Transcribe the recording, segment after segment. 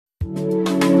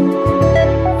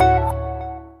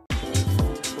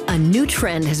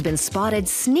trend has been spotted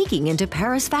sneaking into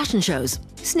Paris fashion shows.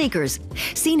 Sneakers.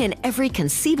 Seen in every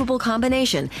conceivable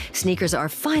combination, sneakers are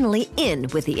finally in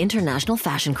with the international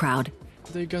fashion crowd.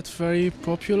 They got very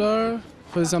popular.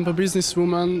 For example,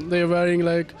 businesswomen, they're wearing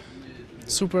like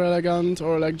super elegant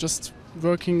or like just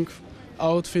working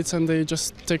outfits, and they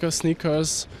just take off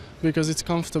sneakers because it's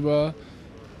comfortable.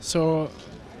 So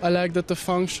I like that the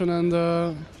function and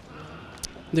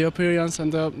the appearance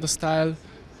and the style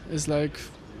is like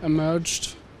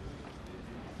emerged.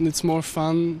 And it's more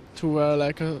fun to wear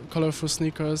like a colorful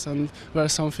sneakers and wear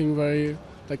something very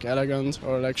like elegant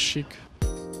or like chic.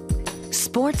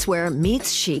 Sportswear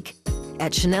meets chic.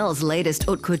 At Chanel's latest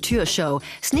haute couture show,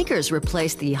 sneakers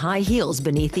replaced the high heels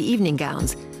beneath the evening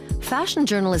gowns. Fashion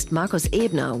journalist Markus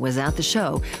Ebner was at the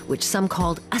show, which some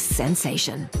called a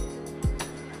sensation.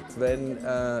 When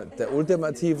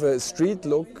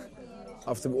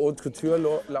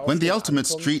the ultimate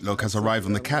street look has arrived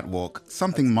on the catwalk,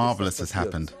 something marvelous has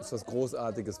happened.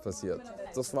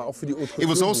 It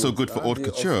was also good for haute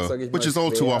couture, which is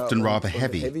all too often rather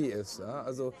heavy.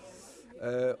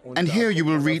 And here you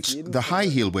will reach the high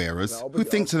heel wearers who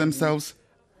think to themselves,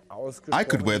 I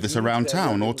could wear this around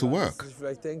town or to work,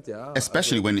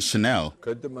 especially when it's Chanel.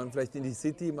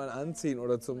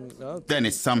 Then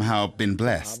it's somehow been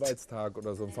blessed.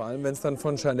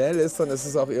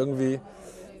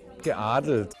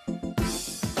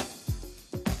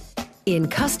 In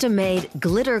custom-made,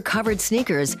 glitter-covered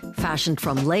sneakers, fashioned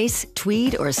from lace,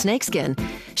 tweed, or snakeskin,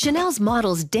 Chanel's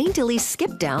models daintily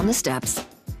skip down the steps.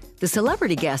 The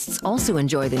celebrity guests also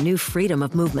enjoy the new freedom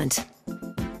of movement.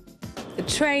 The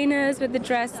trainers with the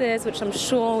dresses, which I'm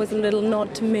sure was a little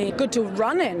nod to me. Good to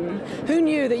run in. Who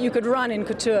knew that you could run in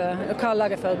couture? Karl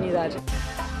Lagerfeld knew that.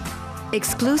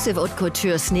 Exclusive haute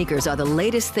couture sneakers are the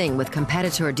latest thing with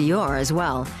competitor Dior as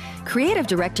well. Creative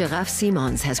director Raf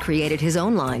Simons has created his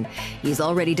own line. He's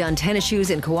already done tennis shoes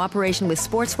in cooperation with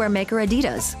sportswear maker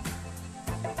Adidas.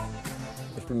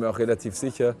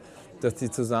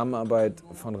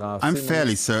 I'm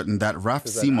fairly certain that Raf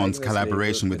Simons'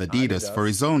 collaboration with Adidas for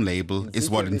his own label is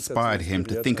what inspired him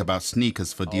to think about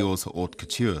sneakers for Dior's haute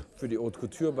couture. If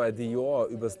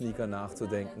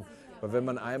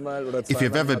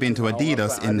you've ever been to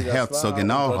Adidas in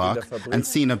Herzogenaurach and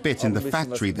seen a bit in the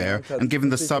factory there and given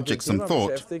the subject some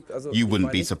thought, you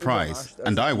wouldn't be surprised,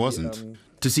 and I wasn't,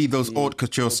 to see those haute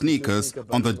couture sneakers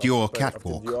on the Dior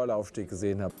catwalk.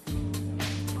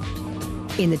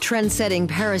 In the trend-setting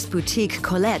Paris boutique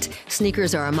Colette,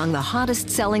 sneakers are among the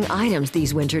hottest-selling items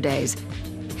these winter days.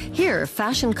 Here,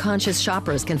 fashion-conscious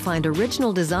shoppers can find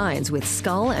original designs with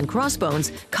skull and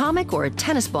crossbones, comic or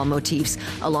tennis ball motifs,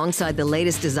 alongside the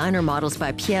latest designer models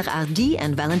by Pierre Hardy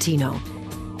and Valentino.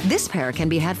 This pair can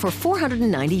be had for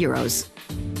 €490.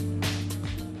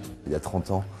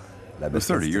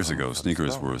 30 years ago,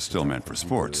 sneakers were still meant for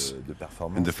sports,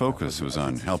 and the focus was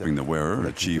on helping the wearer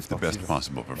achieve the best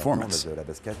possible performance.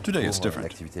 Today it's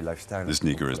different. The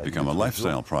sneaker has become a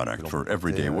lifestyle product for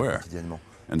everyday wear,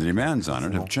 and the demands on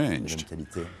it have changed.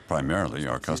 Primarily,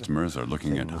 our customers are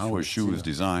looking at how a shoe is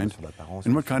designed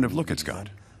and what kind of look it's got.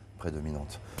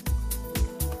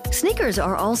 Sneakers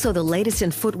are also the latest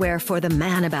in footwear for the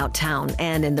man about town,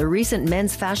 and in the recent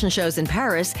men's fashion shows in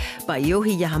Paris by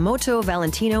Yohji Yamamoto,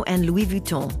 Valentino, and Louis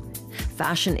Vuitton.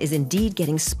 Fashion is indeed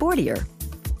getting sportier.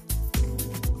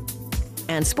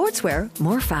 And sportswear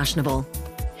more fashionable.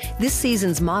 This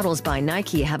season's models by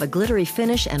Nike have a glittery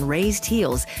finish and raised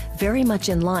heels, very much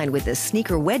in line with the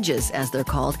sneaker wedges, as they're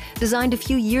called, designed a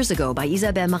few years ago by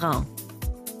Isabelle Marant.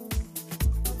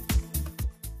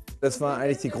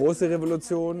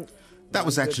 That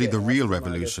was actually the real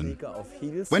revolution.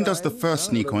 When does the first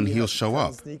sneaker on heels show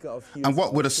up? And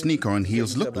what would a sneaker on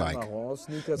heels look like?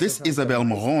 This Isabelle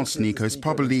Marant sneaker is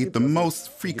probably the most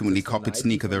frequently copied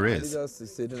sneaker there is.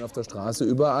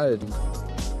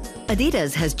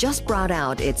 Adidas has just brought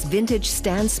out its vintage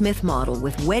Stan Smith model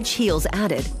with wedge heels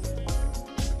added.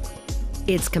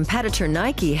 Its competitor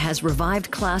Nike has revived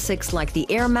classics like the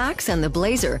Euromaxx and the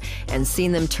Blazer and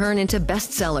seen them turn into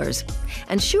bestsellers.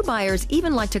 And shoe buyers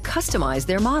even like to customize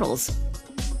their models.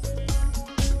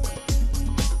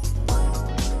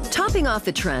 Topping off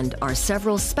the trend are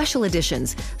several special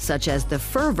editions, such as the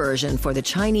fur version for the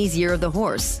Chinese Year of the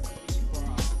Horse.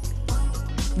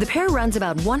 The pair runs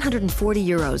about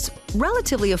 €140,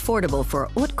 relatively affordable for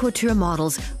haute couture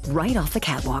models right off the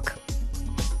catwalk.